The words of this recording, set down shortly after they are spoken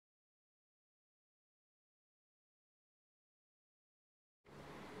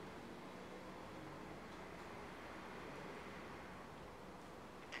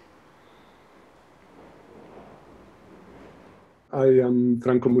I am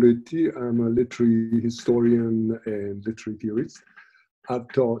Franco Moretti. I'm a literary historian and literary theorist. I've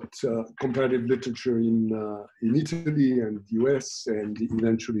taught comparative literature in Italy and the US and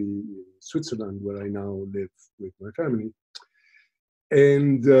eventually in Switzerland, where I now live with my family.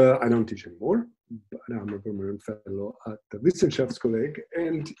 And I don't teach anymore, but I'm a permanent fellow at the Wissenschaftskolleg.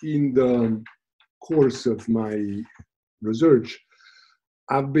 And in the course of my research,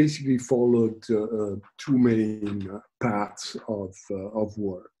 I've basically followed two main paths of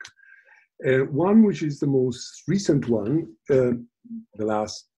work. One, which is the most recent one, the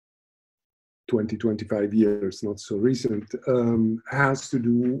last 20, 25 years, not so recent, has to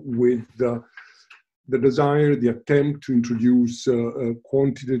do with the desire, the attempt to introduce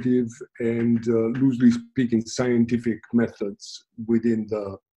quantitative and, loosely speaking, scientific methods within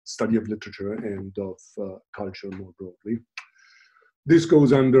the study of literature and of culture more broadly. This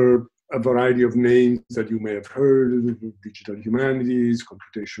goes under a variety of names that you may have heard: digital humanities,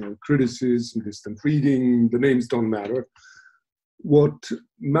 computational criticism, distant reading. The names don't matter. What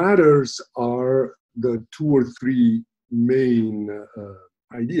matters are the two or three main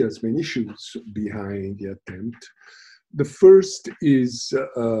ideas, main issues behind the attempt. The first is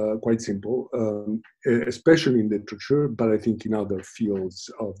quite simple, especially in literature, but I think in other fields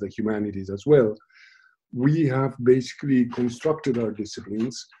of the humanities as well. We have basically constructed our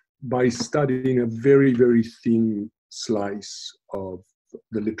disciplines by studying a very, very thin slice of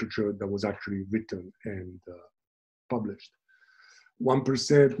the literature that was actually written and published.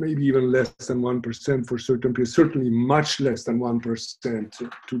 1%, maybe even less than 1% for certain periods, certainly much less than 1%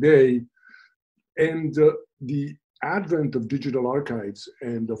 today. And the advent of digital archives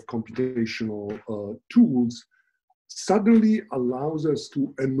and of computational tools suddenly allows us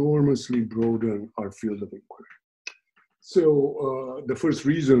to enormously broaden our field of inquiry. So the first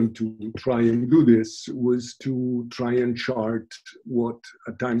reason to try and do this was to try and chart what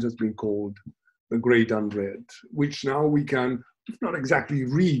at times has been called the great unread, which now we can, if not exactly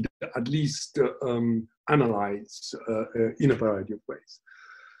read, at least analyze in a variety of ways.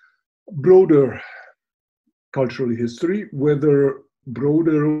 Broader cultural history, whether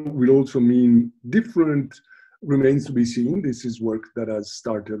broader will also mean different, remains to be seen. This is work that has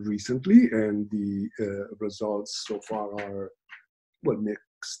started recently, and the results so far are, well,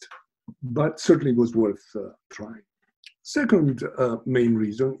 mixed, but certainly was worth trying. Second main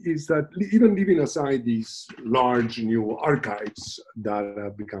reason is that even leaving aside these large new archives that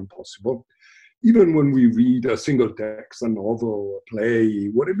have become possible, even when we read a single text, a novel, a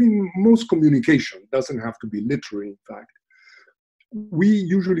play, most communication doesn't have to be literary, in fact. We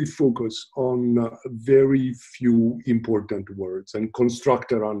usually focus on very few important words and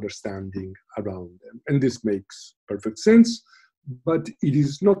construct our understanding around them. And this makes perfect sense, but it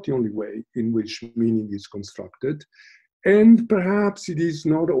is not the only way in which meaning is constructed. And perhaps it is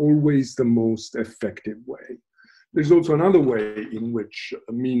not always the most effective way. There's also another way in which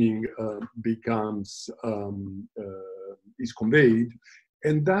meaning is conveyed,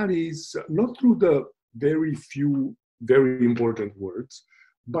 and that is not through the very few very important words,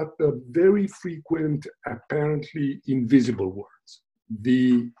 but the very frequent, apparently invisible words.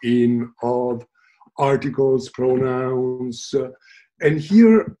 The, in, of, articles, pronouns. And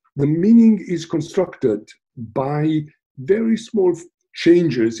here the meaning is constructed by very small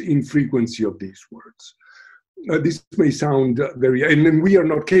changes in frequency of these words. This may sound and we are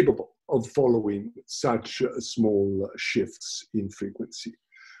not capable of following such small shifts in frequency.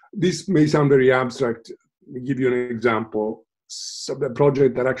 This may sound very abstract. Let me give you an example. A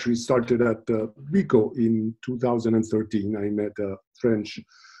project that actually started at Vico in 2013. I met a French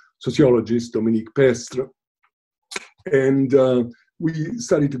sociologist, Dominique Pestre, and we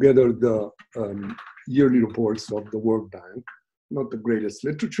studied together the yearly reports of the World Bank. Not the greatest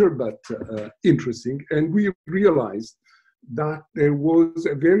literature, but interesting. And we realized that there was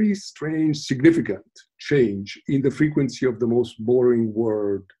a very strange, significant change in the frequency of the most boring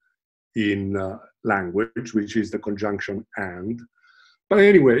word in language, which is the conjunction and. But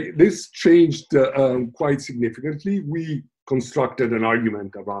anyway, this changed quite significantly. We constructed an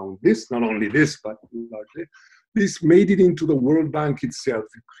argument around this, not only this, but largely. This made it into the World Bank itself.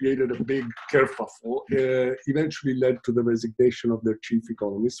 It created a big kerfuffle, eventually led to the resignation of their chief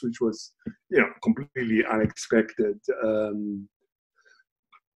economist, which was, completely unexpected.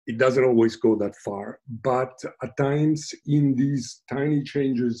 It doesn't always go that far, but at times in these tiny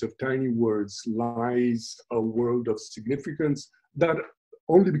changes of tiny words lies a world of significance that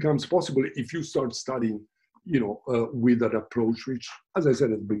only becomes possible if you start studying, with that approach, which, as I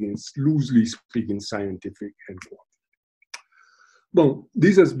said at the beginning, is loosely speaking scientific and quantitative. Well,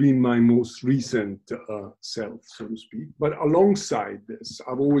 this has been my most recent self, so to speak. But alongside this,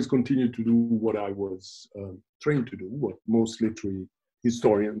 I've always continued to do what I was trained to do, what most literary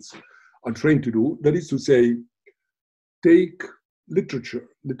historians are trained to do. That is to say, take literature,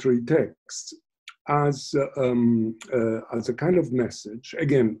 literary texts, as a kind of message.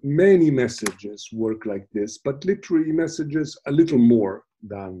 Again, many messages work like this, but literary messages a little more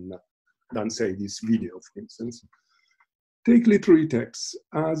than say this video, for instance. Take literary texts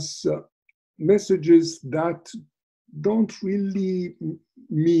as messages that don't really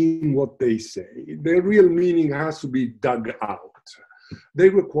mean what they say. Their real meaning has to be dug out. They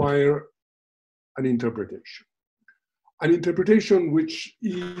require an interpretation which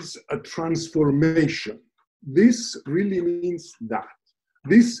is a transformation. This really means that.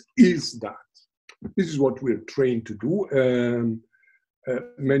 This is that. This is what we're trained to do.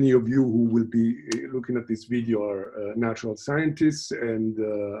 Many of you who will be looking at this video are natural scientists, and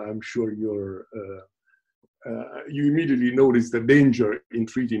I'm sure you immediately notice the danger in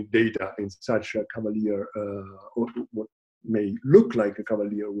treating data in such a cavalier, or what may look like a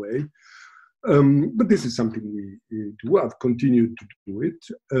cavalier way. But this is something we do. I've continued to do it,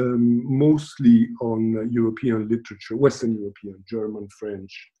 mostly on European literature, Western European, German,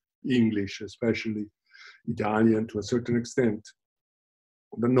 French, English, especially Italian to a certain extent.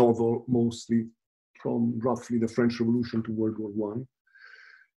 The novel, mostly from roughly the French Revolution to World War I.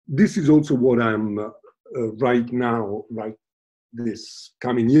 This is also what I'm right now, right this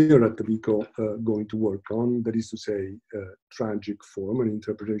coming year at the Vico, going to work on. That is to say, tragic form, an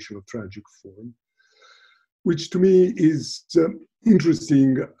interpretation of tragic form, which to me is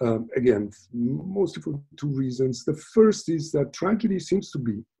interesting, again, mostly for two reasons. The first is that tragedy seems to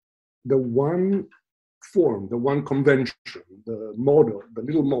be the one form, the one convention, the model, the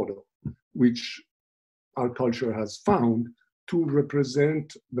little model, which our culture has found to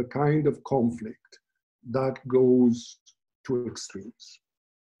represent the kind of conflict that goes to extremes,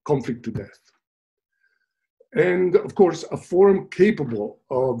 conflict to death. And of course, a form capable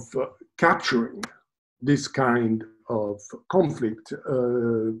of capturing this kind of conflict,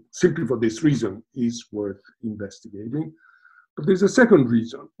 simply for this reason, is worth investigating. But there's a second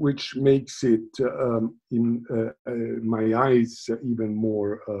reason, which makes it, in my eyes, even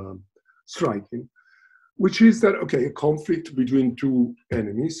more striking, which is that, okay, a conflict between two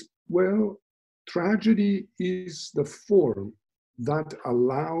enemies, well, tragedy is the form that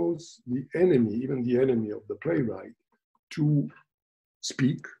allows the enemy, even the enemy of the playwright, to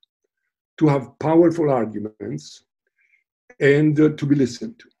speak, to have powerful arguments, and to be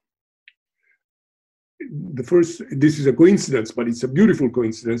listened to. The first, this is a coincidence, but it's a beautiful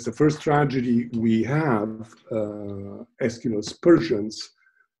coincidence. The first tragedy we have, Aeschylus' Persians,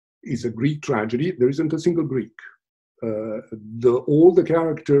 is a Greek tragedy. There isn't a single Greek. All the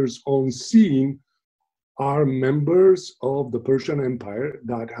characters on scene are members of the Persian Empire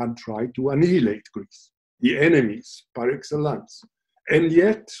that had tried to annihilate Greece, the enemies par excellence. And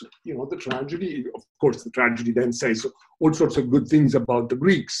yet, you know, the tragedy, of course, the tragedy then says all sorts of good things about the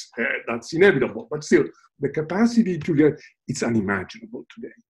Greeks. That's inevitable, but still, the capacity to get, it's unimaginable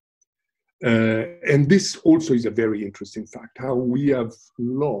today. And this also is a very interesting fact, how we have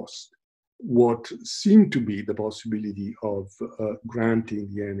lost what seemed to be the possibility of granting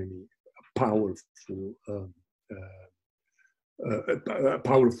the enemy a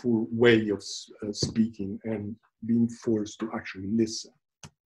powerful way of speaking and being forced to actually listen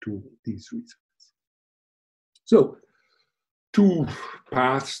to these reasons. So, two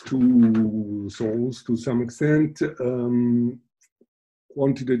paths, two souls to some extent,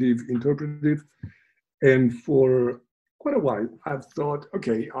 quantitative, interpretive, and for quite a while I've thought,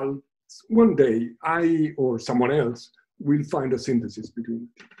 okay, one day I or someone else will find a synthesis between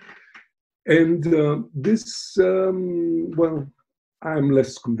it. And this, well, I'm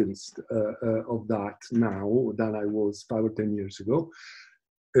less convinced of that now than I was 5 or 10 years ago.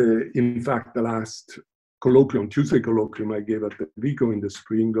 In fact, the last colloquium, Tuesday colloquium I gave at the Vico in the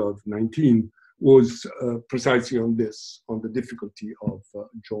spring of 19 was precisely on this, on the difficulty of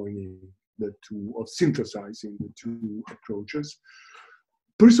joining the two, of synthesizing the two approaches.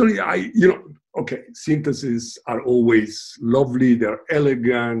 Personally, okay, syntheses are always lovely, they're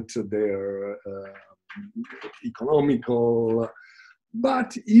elegant, they're economical,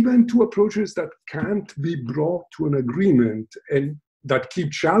 but even two approaches that can't be brought to an agreement and that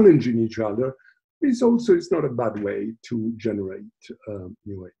keep challenging each other is not a bad way to generate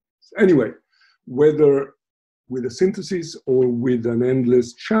new ideas. Anyway, whether with a synthesis or with an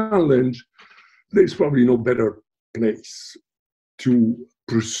endless challenge, there's probably no better place to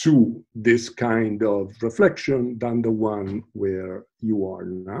pursue this kind of reflection than the one where you are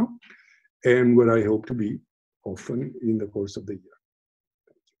now, and where I hope to be often in the course of the year.